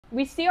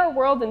We see our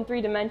world in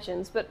 3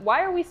 dimensions, but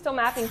why are we still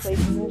mapping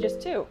places in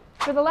just 2?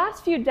 For the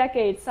last few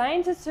decades,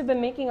 scientists have been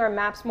making our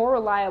maps more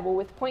reliable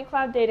with point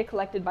cloud data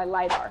collected by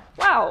Lidar.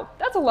 Wow,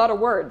 that's a lot of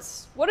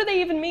words. What do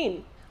they even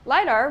mean?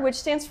 Lidar, which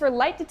stands for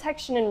light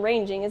detection and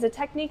ranging, is a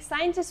technique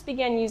scientists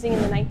began using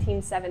in the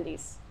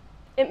 1970s.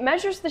 It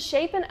measures the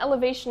shape and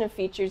elevation of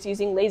features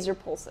using laser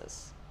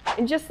pulses.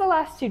 In just the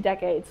last 2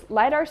 decades,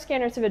 Lidar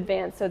scanners have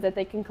advanced so that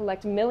they can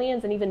collect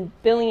millions and even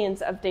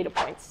billions of data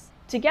points.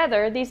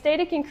 Together, these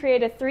data can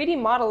create a 3D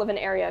model of an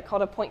area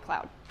called a point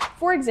cloud.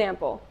 For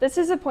example, this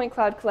is a point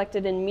cloud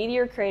collected in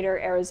Meteor Crater,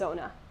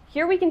 Arizona.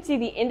 Here we can see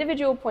the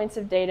individual points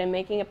of data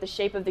making up the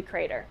shape of the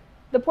crater.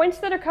 The points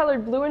that are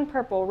colored blue and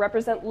purple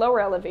represent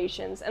lower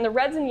elevations, and the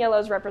reds and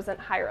yellows represent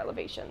higher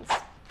elevations.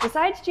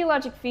 Besides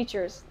geologic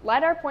features,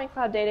 Lidar point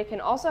cloud data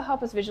can also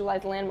help us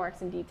visualize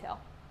landmarks in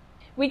detail.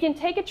 We can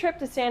take a trip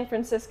to San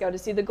Francisco to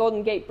see the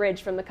Golden Gate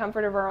Bridge from the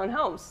comfort of our own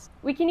homes.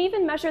 We can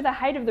even measure the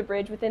height of the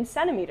bridge within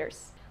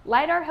centimeters.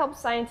 Lidar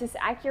helps scientists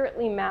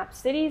accurately map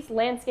cities,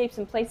 landscapes,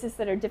 and places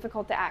that are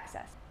difficult to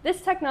access.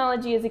 This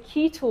technology is a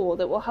key tool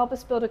that will help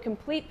us build a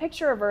complete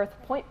picture of Earth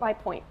point by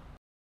point.